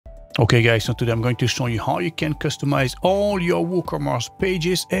Okay guys, so today I'm going to show you how you can customize all your WooCommerce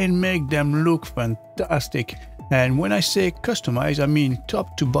pages and make them look fantastic. And when I say customize, I mean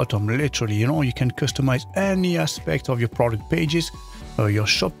top to bottom, literally. You can customize any aspect of your product pages, your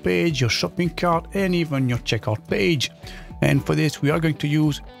shop page, your shopping cart, and even your checkout page. And for this, we are going to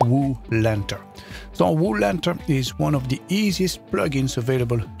use WooLentor. So WooLentor is one of the easiest plugins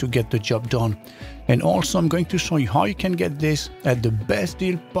available to get the job done. And also, I'm going to show you how you can get this at the best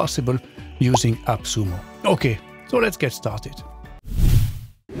deal possible using AppSumo. Okay, so let's get started.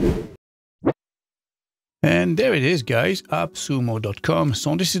 And there it is, guys, appsumo.com.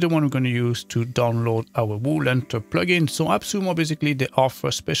 So this is the one we're going to use to download our WooLentor plugin. So AppSumo, basically, they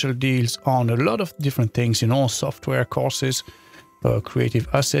offer special deals on a lot of different things, software, courses, creative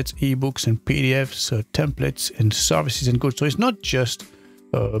assets, ebooks and PDFs, templates and services and goods. So it's not just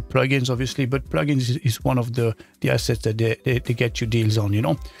plugins, obviously, but plugins is one of the assets that they get you deals on,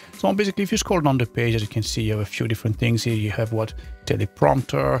 So basically, if you scroll down the page, as you can see, you have a few different things here. You have what?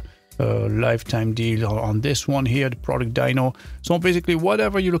 Teleprompter, lifetime deal on this one here, the product dyno. So basically,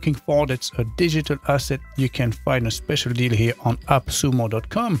 whatever you're looking for that's a digital asset, you can find a special deal here on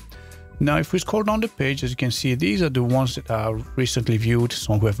appsumo.com. Now, if we scroll down the page, as you can see, these are the ones that are recently viewed.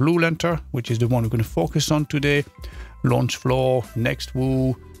 So we have WooLentor, which is the one we're going to focus on today, Launchflow,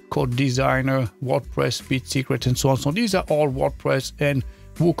 NextWoo, Code Designer, WordPress, Speed Secrets, and so on. So these are all WordPress and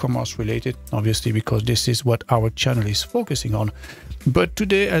WooCommerce related, obviously, because this is what our channel is focusing on. But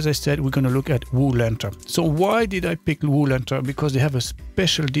today, as I said, we're going to look at WooLentor. So why did I pick WooLentor? Because they have a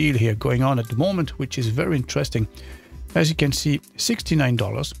special deal here going on at the moment, which is very interesting. As you can see,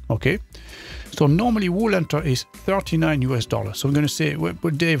 $69, okay? So normally WooLentor is $39 US. So I'm going to say, well,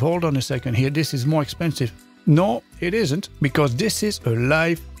 Dave, hold on a second here. This is more expensive. No, it isn't, because this is a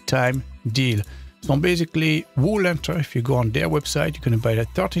lifetime deal. So basically, WooLentor, if you go on their website, you can buy it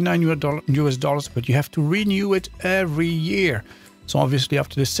at $39 US, but you have to renew it every year. So obviously,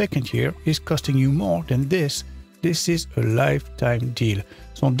 after the second year, it's costing you more than this. This is a lifetime deal.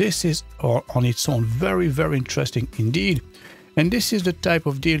 So this is on its own very, very interesting indeed. And this is the type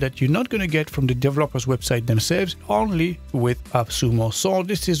of deal that you're not going to get from the developer's website themselves, only with AppSumo. So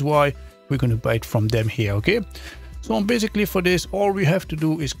this is why we're going to buy it from them here, okay? So basically for this, all we have to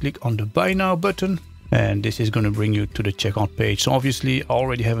do is click on the Buy Now button, and this is going to bring you to the checkout page. So obviously, I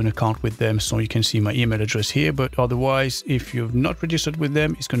already have an account with them, so you can see my email address here. But otherwise, if you've not registered with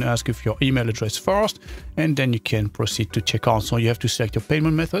them, it's going to ask you for your email address first, and then you can proceed to checkout. So you have to select your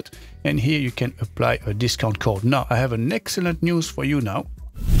payment method, and here you can apply a discount code. Now, I have an excellent news for you now.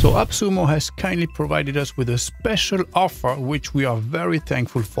 So AppSumo has kindly provided us with a special offer, which we are very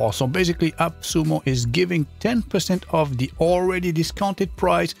thankful for. So basically, AppSumo is giving 10% of the already discounted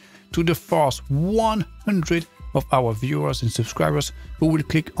price to the first 100 of our viewers and subscribers who will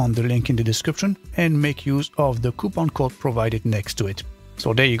click on the link in the description and make use of the coupon code provided next to it.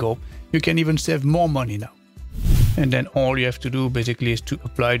 So there you go. You can even save more money now. And then all you have to do basically is to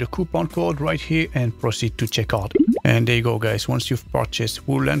apply the coupon code right here and proceed to checkout. And there you go, guys. Once you've purchased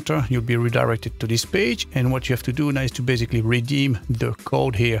WooLentor, you'll be redirected to this page. And what you have to do now is to basically redeem the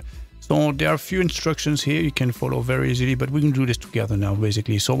code here. So there are a few instructions here you can follow very easily, but we can do this together now,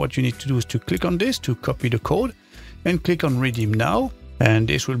 basically. So what you need to do is to click on this to copy the code and click on Redeem Now. And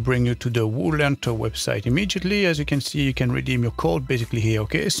this will bring you to the WooLentor website immediately. As you can see, you can redeem your code basically here,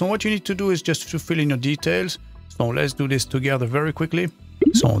 okay? So what you need to do is just to fill in your details. So let's do this together very quickly.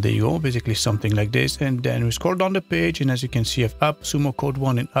 So there you go, basically something like this. And then we scroll down the page, and as you can see, you have AppSumo code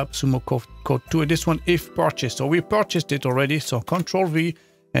 1 and AppSumo code 2. And this one, if purchased. So we purchased it already. So Control V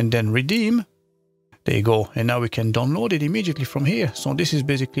and then redeem. There you go. And now we can download it immediately from here. So this is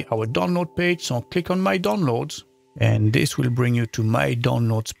basically our download page. So click on My Downloads, and this will bring you to My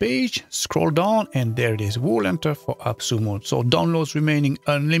Downloads page. Scroll down, and there it is, WooLentor for AppSumo. So downloads remaining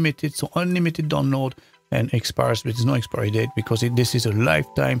unlimited. So unlimited download, and expires, but there's no expiry date because this is a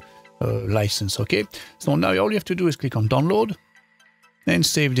lifetime license, okay? So now all you have to do is click on download and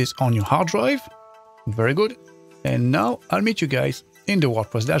save this on your hard drive. Very good. And now I'll meet you guys in the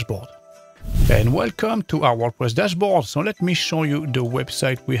WordPress dashboard. And welcome to our WordPress dashboard. So let me show you the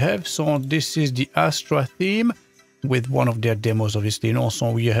website we have. So this is the Astra theme with one of their demos, obviously. And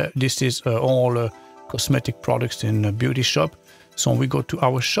also this is all cosmetic products in a beauty shop. So we go to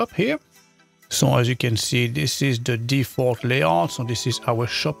our shop here. So as you can see, this is the default layout. So this is our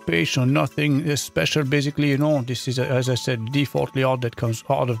shop page. So nothing special, basically, this is, as I said, default layout that comes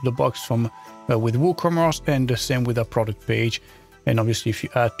out of the box from with WooCommerce, and the same with our product page. And obviously, if you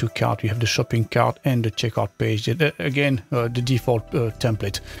add to cart, you have the shopping cart and the checkout page. Again, the default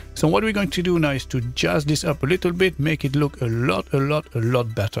template. So what we're going to do now is to jazz this up a little bit, make it look a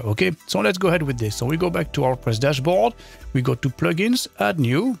lot better. Okay, so let's go ahead with this. So we go back to our WordPress dashboard. We go to plugins, add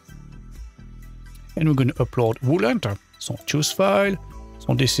new, and we're going to upload WooLentor. So choose file.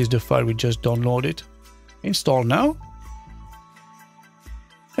 So this is the file we just downloaded. Install now,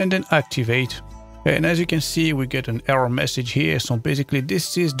 and then activate. And as you can see, we get an error message here. So basically,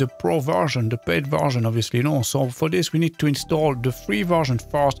 this is the pro version, the paid version, obviously. No, so for this, we need to install the free version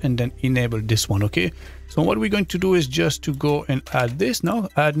first and then enable this one. Okay. So what we're going to do is just to go and add this now,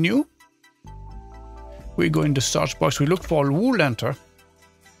 add new. We go in the search box, we look for WooLentor.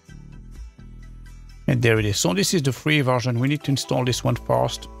 And there it is. So this is the free version. We need to install this one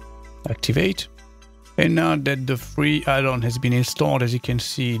first. Activate. And now that the free add-on has been installed, as you can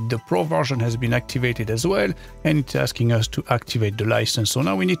see, the pro version has been activated as well. And it's asking us to activate the license. So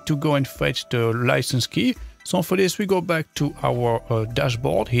now we need to go and fetch the license key. So for this, we go back to our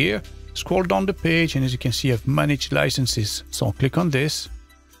dashboard here. Scroll down the page. And as you can see, I've managed licenses. So click on this.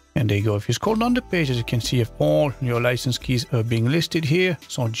 And there you go. If you scroll down the page, as you can see, you have all your license keys are being listed here.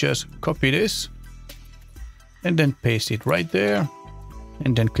 So just copy this. And then paste it right there.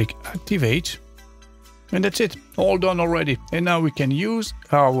 And then click activate. And that's it, all done already. And now we can use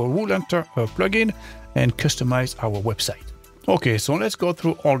our WooLentor plugin and customize our website. Okay, so let's go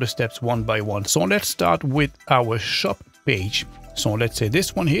through all the steps one by one. So let's start with our shop page. So let's say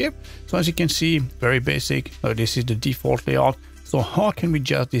this one here. So as you can see, very basic. This is the default layout. So how can we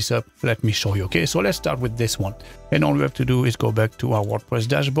jazz this up? Let me show you. Okay, so let's start with this one. And all we have to do is go back to our WordPress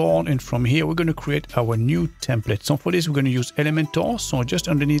dashboard. And from here, we're going to create our new template. So for this, we're going to use Elementor. So just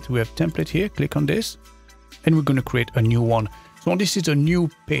underneath, we have template here. Click on this. And we're going to create a new one. So this is a new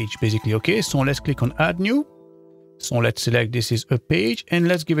page, basically. Okay, so let's click on add new. So let's select this is a page and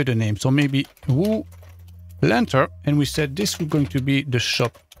let's give it a name. So maybe WooLentor. And we said this is going to be the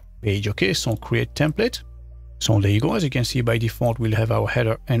shop page. Okay, so create template. So there you go. As you can see, by default, we'll have our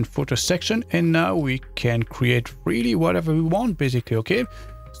header and footer section. And now we can create freely whatever we want, basically. Okay.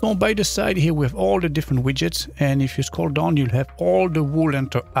 So by the side here, we have all the different widgets. And if you scroll down, you'll have all the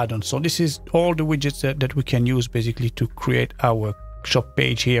WooLentor add-ons. So this is all the widgets that we can use basically to create our shop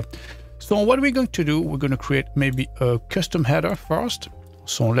page here. So what we're going to do, we're going to create maybe a custom header first.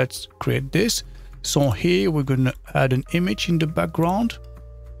 So let's create this. So here we're going to add an image in the background.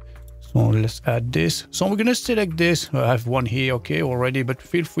 So let's add this. So we're going to select this. I have one here, okay, already, but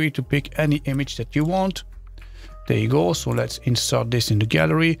feel free to pick any image that you want. There you go. So let's insert this in the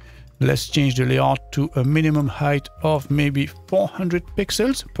gallery. Let's change the layout to a minimum height of maybe 400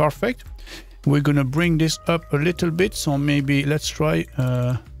 pixels. Perfect. We're going to bring this up a little bit. So maybe let's try,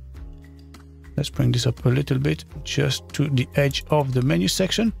 let's bring this up a little bit just to the edge of the menu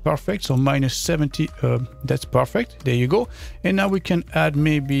section. Perfect. So -70, that's perfect. There you go. And now we can add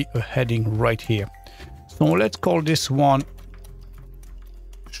maybe a heading right here. So let's call this one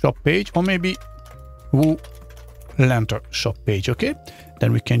shop page or maybe WooLentor shop page. Okay.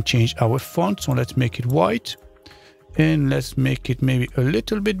 Then we can change our font. So let's make it white and let's make it maybe a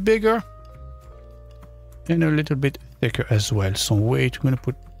little bit bigger and a little bit thicker as well. So wait, we're going to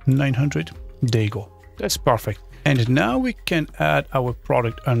put 900. There you go. That's perfect. And now we can add our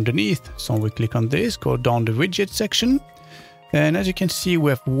product underneath. So we click on this, go down the widget section. And as you can see,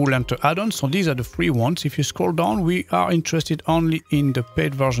 we have WooLentor add-ons. So these are the free ones. If you scroll down, we are interested only in the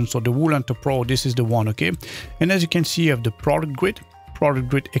paid version. So the WooLentor Pro, this is the one, okay? And as you can see, you have the product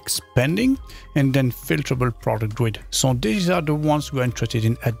grid expanding, and then filterable product grid. So these are the ones we're interested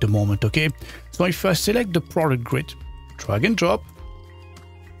in at the moment, okay? So if I select the product grid, drag and drop,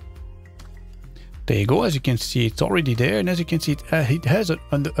 there you go. As you can see, it's already there. And as you can see, it has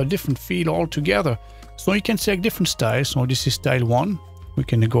a different feel altogether. So you can select different styles. So this is style 1. We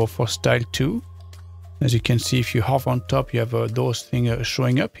can go for style 2. As you can see, if you hover on top, you have those things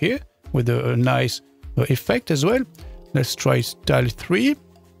showing up here with a nice effect as well. Let's try style 3.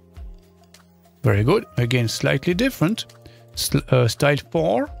 Very good. Again, slightly different. Style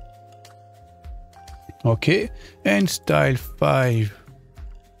 4. Okay. And style 5.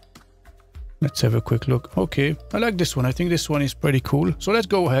 Let's have a quick look. Okay, I like this one. I think this one is pretty cool. So let's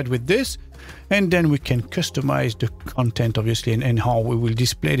go ahead with this. And then we can customize the content, obviously, and how we will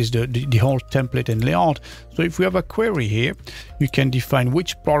display this, the whole template and layout. So if we have a query here, you can define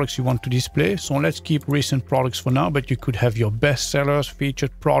which products you want to display. So let's keep recent products for now, but you could have your best sellers,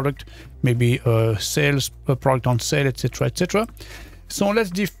 featured product, maybe sales, a product on sale, etc., etc. So let's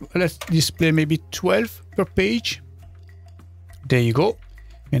display maybe 12 per page. There you go.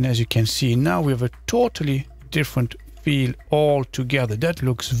 And as you can see now, we have a totally different feel all together. That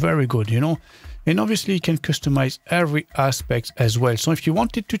looks very good, you know. And obviously you can customize every aspect as well. So if you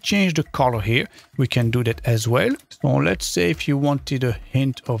wanted to change the color here, we can do that as well. So let's say if you wanted a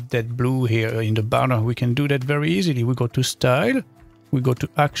hint of that blue here in the banner, we can do that very easily. We go to style, we go to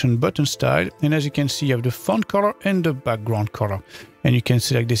action button style, and as you can see, you have the font color and the background color. And you can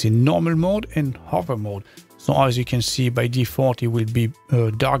select this in normal mode and hover mode. So as you can see, by default, it will be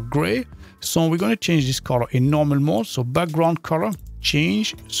dark gray. So we're going to change this color in normal mode. So background color,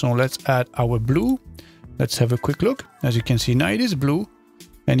 change. So let's add our blue. Let's have a quick look. As you can see, now it is blue.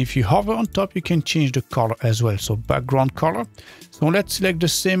 And if you hover on top, you can change the color as well. So background color. So let's select the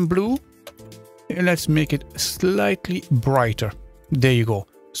same blue and let's make it slightly brighter. There you go.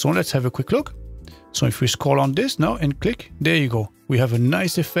 So let's have a quick look. So if we scroll on this now and click, there you go. We have a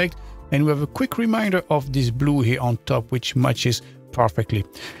nice effect and we have a quick reminder of this blue here on top, which matches perfectly.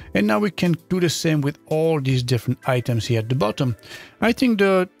 And now we can do the same with all these different items here at the bottom. I think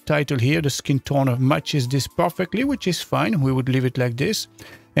the title here, the skin toner, matches this perfectly, which is fine. We would leave it like this.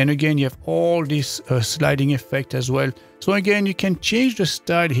 And again, you have all this sliding effect as well. So again, you can change the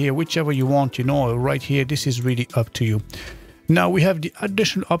style here, whichever you want, you know, right here. This is really up to you. Now we have the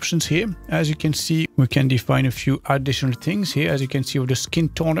additional options here. As you can see, we can define a few additional things here. As you can see with the skin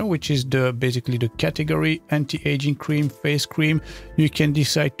toner, which is basically the category, anti-aging cream, face cream. You can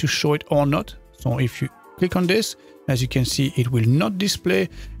decide to show it or not. So if you click on this, as you can see, it will not display,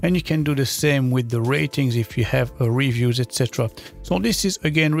 and you can do the same with the ratings if you have reviews, etc. So this is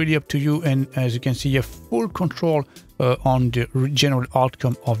again really up to you, and as you can see, you have full control on the general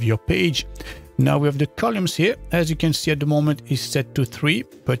outcome of your page. Now we have the columns here. As you can see at the moment is set to 3,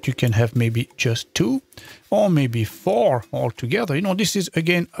 but you can have maybe just 2 or maybe 4 altogether. You know, this is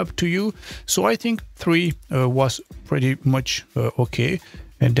again up to you. So I think 3 was pretty much okay.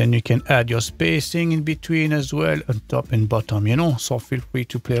 And then you can add your spacing in between as well, on top and bottom, you know. So feel free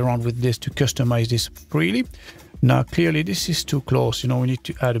to play around with this to customize this freely. Now, clearly this is too close. You know, we need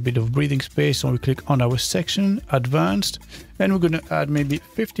to add a bit of breathing space. So we click on our section, advanced, and we're going to add maybe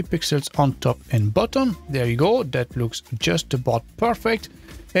 50 pixels on top and bottom. There you go. That looks just about perfect.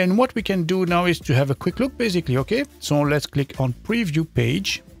 And what we can do now is to have a quick look, basically. Okay, so let's click on preview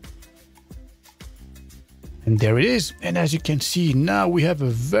page. And there it is. And as you can see, now we have a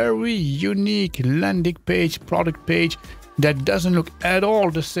very unique landing page, product page that doesn't look at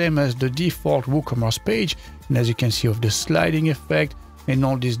all the same as the default WooCommerce page. And as you can see, of the sliding effect and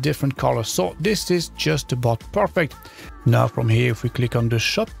all these different colors. So this is just about perfect. Now from here, if we click on the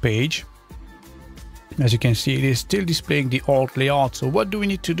shop page, as you can see, it is still displaying the alt layout. So what do we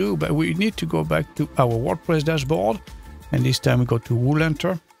need to do? But we need to go back to our WordPress dashboard. And this time we go to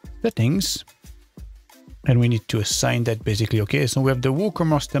WooLentor, settings. And we need to assign that basically. Okay, so we have the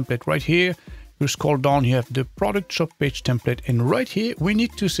WooCommerce template right here. You scroll down, you have the product shop page template, and right here we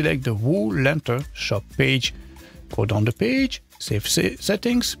need to select the WooLentor shop page. Go down the page, save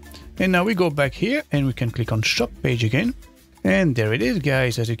settings, and now we go back here and we can click on shop page again. And there it is,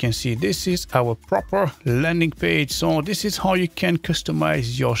 guys. As you can see, this is our proper landing page. So this is how you can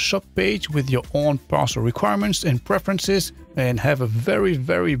customize your shop page with your own personal requirements and preferences and have a very,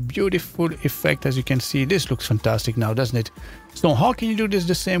 very beautiful effect. As you can see, this looks fantastic now, doesn't it? So how can you do this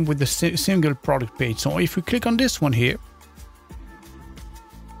the same with the single product page? So if we click on this one here,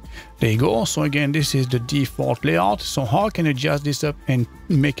 there you go. So again, this is the default layout. So how can you adjust this up and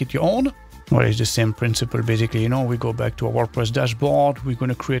make it your own? Well, it's the same principle, basically. You know, we go back to our WordPress dashboard. We're going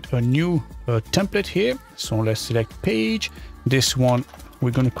to create a new template here. So let's select page. This one,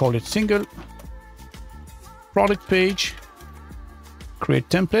 we're going to call it single product page. Create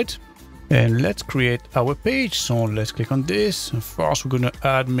template. And let's create our page. So let's click on this. First, we're going to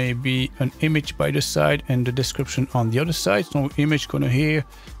add maybe an image by the side and the description on the other side. So image going to here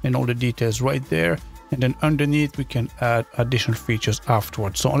and all the details right there. And then underneath, we can add additional features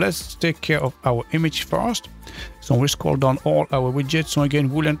afterwards. So let's take care of our image first. So we scroll down all our widgets. So again,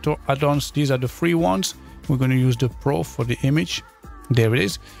 WooLentor add-ons, these are the free ones. We're going to use the Pro for the image. There it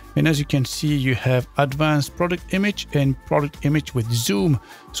is. And as you can see, you have advanced product image and product image with zoom.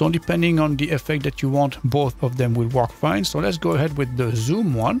 So depending on the effect that you want, both of them will work fine. So let's go ahead with the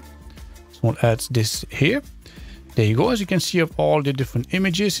zoom one. So we'll add this here. There you go. As you can see, you have all the different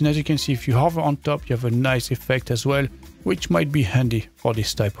images. And as you can see, if you hover on top, you have a nice effect as well, which might be handy for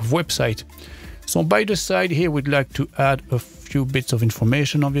this type of website. So by the side here, we'd like to add a few bits of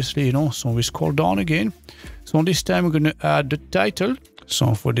information, obviously, you know. So we scroll down again. So this time we're going to add the title.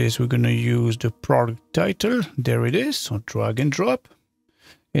 So for this, we're going to use the product title. There it is. So drag and drop.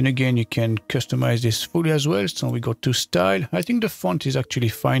 And again, you can customize this fully as well. So we go to style. I think the font is actually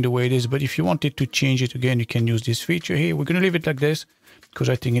fine the way it is, but if you wanted to change it again, you can use this feature here. We're going to leave it like this because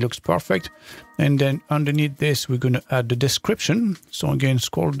I think it looks perfect. And then underneath this, we're going to add the description. So again,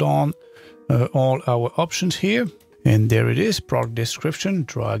 scroll down all our options here. And there it is, product description,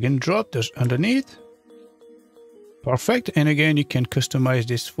 drag and drop just underneath. Perfect. And again, you can customize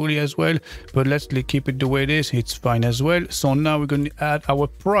this fully as well, but let's keep it the way it is. It's fine as well. So now we're going to add our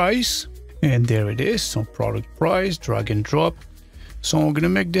price, and there it is. So product price, drag and drop. So I'm going to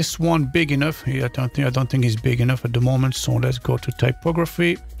make this one big enough. Here, I don't think it's big enough at the moment. So let's go to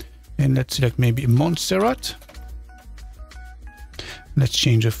typography and let's select maybe Montserrat. Let's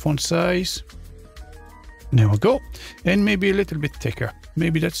change the font size. There we go. And maybe a little bit thicker.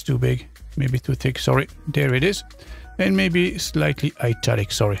 Maybe that's too big. Maybe too thick, sorry. There it is. And maybe slightly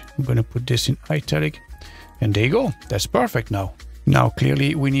italic, sorry. I'm going to put this in italic. And there you go. That's perfect now. Now,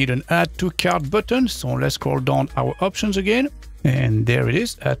 clearly, we need an add to cart button. So let's scroll down our options again. And there it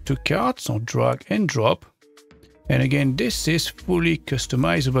is, add to cart. So drag and drop. And again, this is fully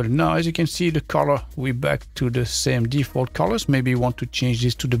customizable. Now, as you can see, the color, we're back to the same default colors. Maybe you want to change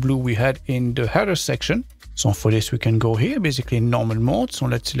this to the blue we had in the header section. So for this, we can go here, basically in normal mode. So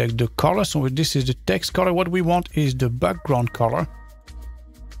let's select the color. So this is the text color. What we want is the background color.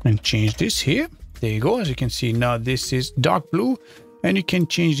 And change this here. There you go. As you can see, now this is dark blue. And you can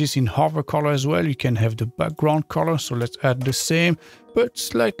change this in hover color as well. You can have the background color. So let's add the same, but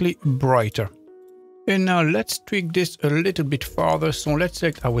slightly brighter. And now let's tweak this a little bit further. So let's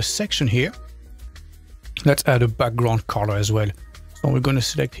select our section here. Let's add a background color as well. So we're going to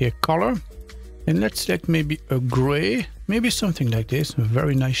select here color. And let's select maybe a gray, maybe something like this, a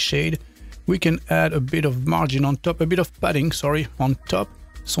very nice shade. We can add a bit of margin on top, a bit of padding, sorry, on top.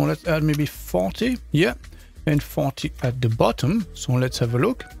 So let's add maybe 40, yeah, and 40 at the bottom. So let's have a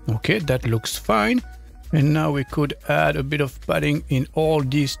look. Okay, that looks fine. And now we could add a bit of padding in all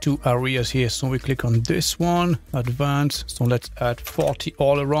these two areas here. So we click on this one, advanced. So let's add 40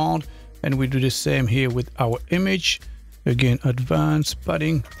 all around. And we do the same here with our image. Again, advanced,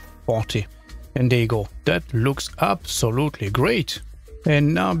 padding, 40. And there you go. That looks absolutely great.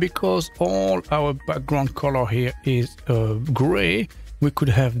 And now because all our background color here is gray, we could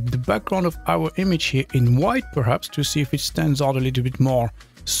have the background of our image here in white perhaps to see if it stands out a little bit more.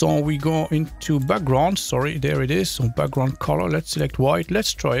 So we go into background. Sorry, there it is. So background color. Let's select white.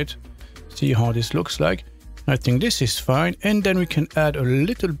 Let's try it. See how this looks like. I think this is fine. And then we can add a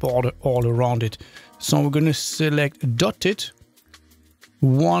little border all around it. So we're going to select dotted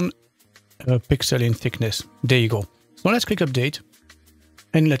 1 pixel in thickness. There you go. So let's click update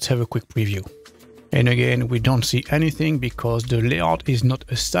and let's have a quick preview. And again, we don't see anything because the layout is not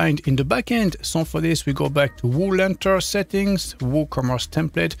assigned in the backend. So for this, we go back to WooLentor settings, WooCommerce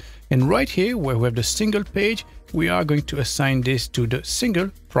template. And right here where we have the single page, we are going to assign this to the single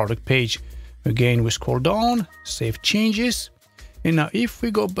product page. Again, we scroll down, save changes. And now if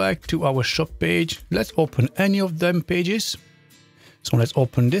we go back to our shop page, let's open any of them pages. So let's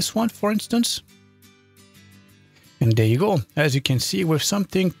open this one, for instance. And there you go. As you can see, we have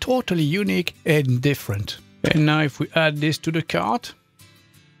something totally unique and different. And now if we add this to the cart,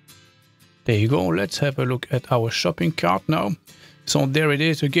 there you go. Let's have a look at our shopping cart now. So there it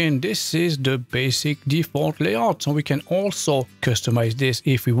is. Again, this is the basic default layout. So we can also customize this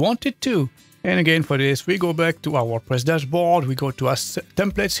if we wanted to. And again, for this, we go back to our WordPress dashboard. We go to our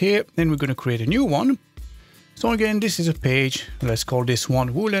templates here, and we're going to create a new one. So again, this is a page. Let's call this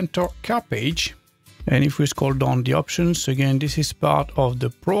one WooLentor cart page. And if we scroll down the options, again, this is part of the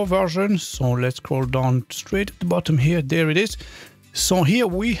Pro version. So let's scroll down straight at the bottom here. There it is. So here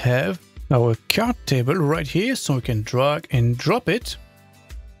we have our cart table right here. So we can drag and drop it.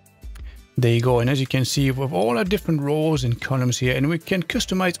 There you go. And as you can see, we have all our different rows and columns here, and we can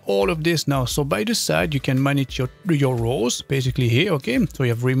customize all of this now. So by the side, you can manage your rows basically here. Okay. So you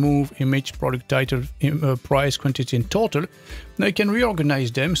have remove, image, product title, price, quantity, and total. Now you can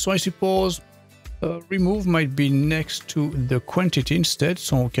reorganize them. So I suppose remove might be next to the quantity instead.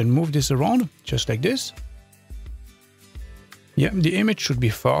 So we can move this around just like this. Yeah. The image should be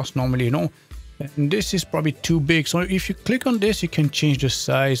first normally, you know, and this is probably too big. So if you click on this, you can change the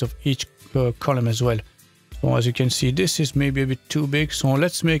size of each column as well. So as you can see, this is maybe a bit too big. So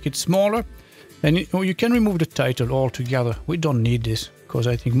let's make it smaller. And you can remove the title altogether. We don't need this because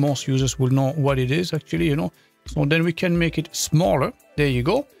I think most users will know what it is actually, you know. So then we can make it smaller. There you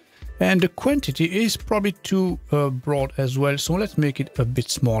go. And the quantity is probably too broad as well. So let's make it a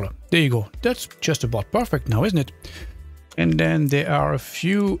bit smaller. There you go. That's just about perfect now, isn't it? And then there are a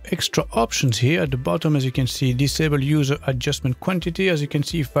few extra options here at the bottom. As you can see, disable user adjustment quantity. As you can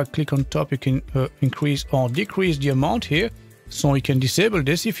see, if I click on top, you can increase or decrease the amount here. So you can disable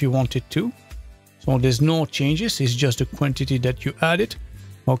this if you wanted to. So there's no changes, it's just the quantity that you added.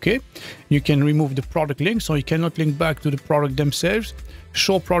 Okay, you can remove the product link, so you cannot link back to the product themselves.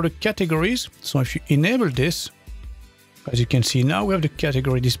 Show product categories. So if you enable this, as you can see now, we have the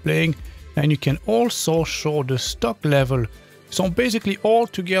category displaying, and you can also show the stock level. So basically all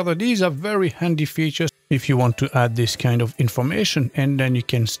together, these are very handy features if you want to add this kind of information. And then you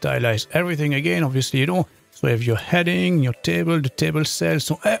can stylize everything again, obviously, you know. So you have your heading, your table, the table cells.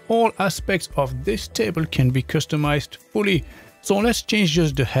 So all aspects of this table can be customized fully. So let's change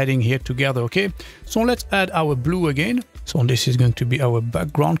just the heading here together, okay? So let's add our blue again. So this is going to be our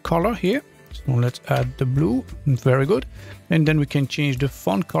background color here. So let's add the blue, very good. And then we can change the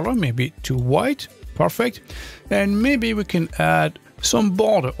font color, maybe to white, perfect. And maybe we can add some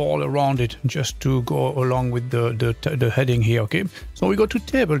border all around it just to go along with the heading here, okay? So we go to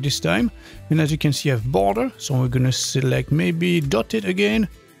table this time, and as you can see, I have border. So we're gonna select maybe dotted again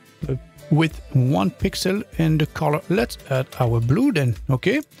with 1 pixel and the color. Let's add our blue then,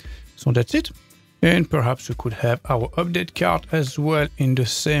 okay? So that's it. And perhaps we could have our update card as well in the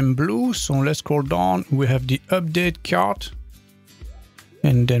same blue. So let's scroll down, we have the update card.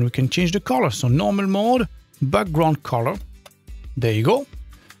 And then we can change the color. So normal mode, background color. There you go.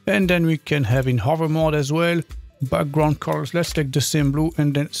 And then we can have in hover mode as well, background colors. Let's take the same blue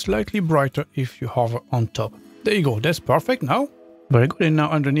and then slightly brighter if you hover on top. There you go. That's perfect now. Very good. And now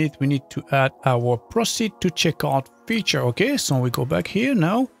underneath, we need to add our proceed to checkout feature. Okay, so we go back here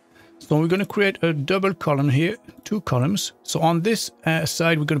now. So we're going to create a double column here, 2 columns. So on this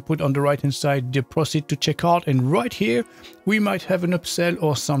side, we're going to put on the right hand side the proceed to checkout, and right here we might have an upsell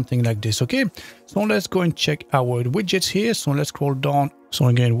or something like this. Okay, so let's go and check our widgets here. So let's scroll down. So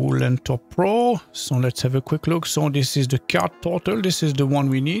again, WooLentor Pro. So let's have a quick look. So this is the cart total. This is the one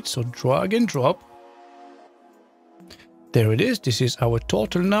we need. So drag and drop. There it is. This is our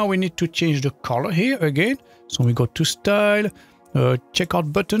total. Now we need to change the color here again. So we go to style.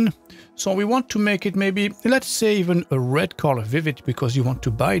 Checkout button. So we want to make it maybe, let's say, even a red color, vivid, because you want to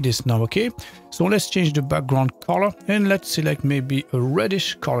buy this now. Okay, so let's change the background color and let's select maybe a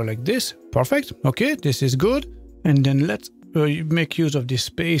reddish color like this. Perfect. Okay, this is good. And then let's make use of this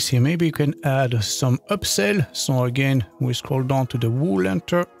space here. Maybe you can add some upsell. So again, we scroll down to the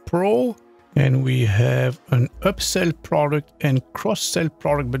WooLentor Pro. And we have an upsell product and cross-sell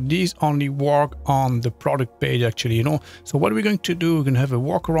product, but these only work on the product page actually, you know. So what we're going to do, we're going to have a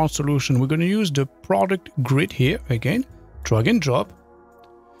workaround solution. We're going to use the product grid here again, drag and drop.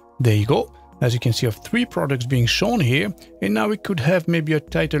 There you go. As you can see, I have 3 products being shown here. And now we could have maybe a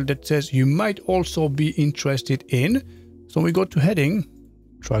title that says you might also be interested in. So we go to heading,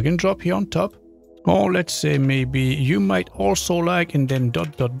 drag and drop here on top. Or let's say maybe you might also like, and then ...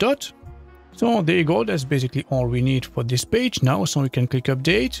 So there you go. That's basically all we need for this page now. So we can click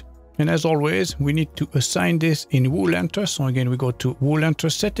update. And as always, we need to assign this in WooLentor. So again, we go to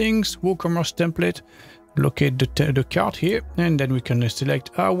WooLentor settings, WooCommerce template, locate the cart here, and then we can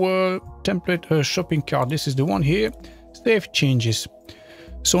select our template shopping cart. This is the one here. Save changes.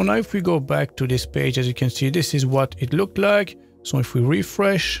 So now if we go back to this page, as you can see, this is what it looked like. So if we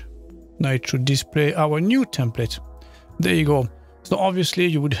refresh, now it should display our new template. There you go. So obviously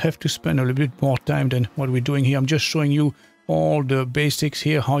you would have to spend a little bit more time than what we're doing here. I'm just showing you all the basics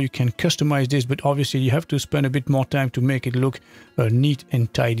here, how you can customize this, but obviously you have to spend a bit more time to make it look neat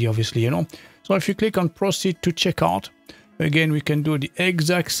and tidy, obviously, you know. So if you click on proceed to checkout, again, we can do the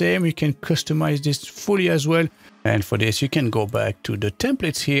exact same. You can customize this fully as well. And for this, you can go back to the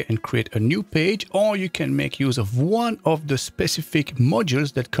templates here and create a new page, or you can make use of one of the specific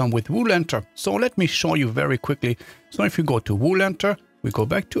modules that come with WooLentor. So let me show you very quickly. So if you go to WooLentor, we go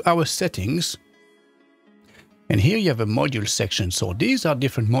back to our settings. And here you have a module section. So these are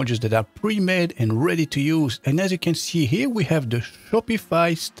different modules that are pre-made and ready to use. And as you can see here, we have the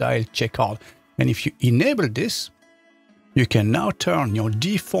Shopify style checkout. And if you enable this, you can now turn your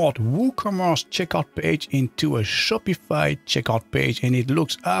default WooCommerce checkout page into a Shopify checkout page, and it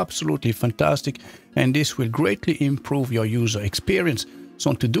looks absolutely fantastic. And this will greatly improve your user experience.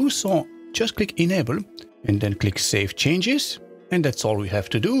 So to do so, just click enable and then click save changes. And that's all we have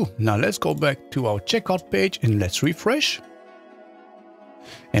to do. Now let's go back to our checkout page and let's refresh.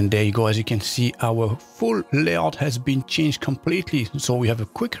 And there you go. As you can see, our full layout has been changed completely. So we have a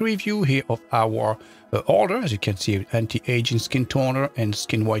quick review here of our order. As you can see, anti-aging skin toner and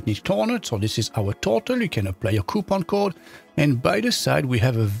skin whitening toner. So this is our total. You can apply your coupon code. And by the side, we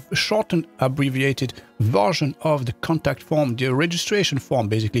have a shortened, abbreviated version of the contact form, the registration form,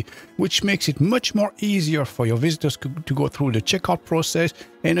 basically, which makes it much more easier for your visitors to go through the checkout process.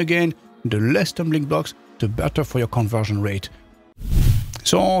 And again, the less stumbling blocks, the better for your conversion rate.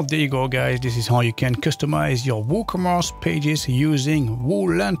 So there you go, guys. This is how you can customize your WooCommerce pages using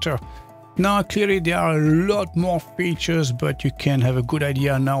WooLentor. Now, clearly there are a lot more features, but you can have a good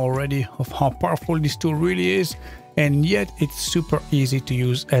idea now already of how powerful this tool really is. And yet it's super easy to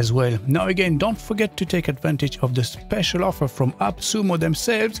use as well. Now again, don't forget to take advantage of the special offer from AppSumo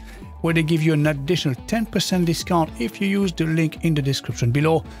themselves, where they give you an additional 10% discount if you use the link in the description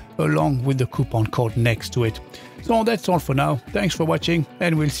below, along with the coupon code next to it. So that's all for now. Thanks for watching,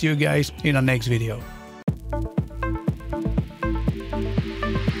 and we'll see you guys in our next video.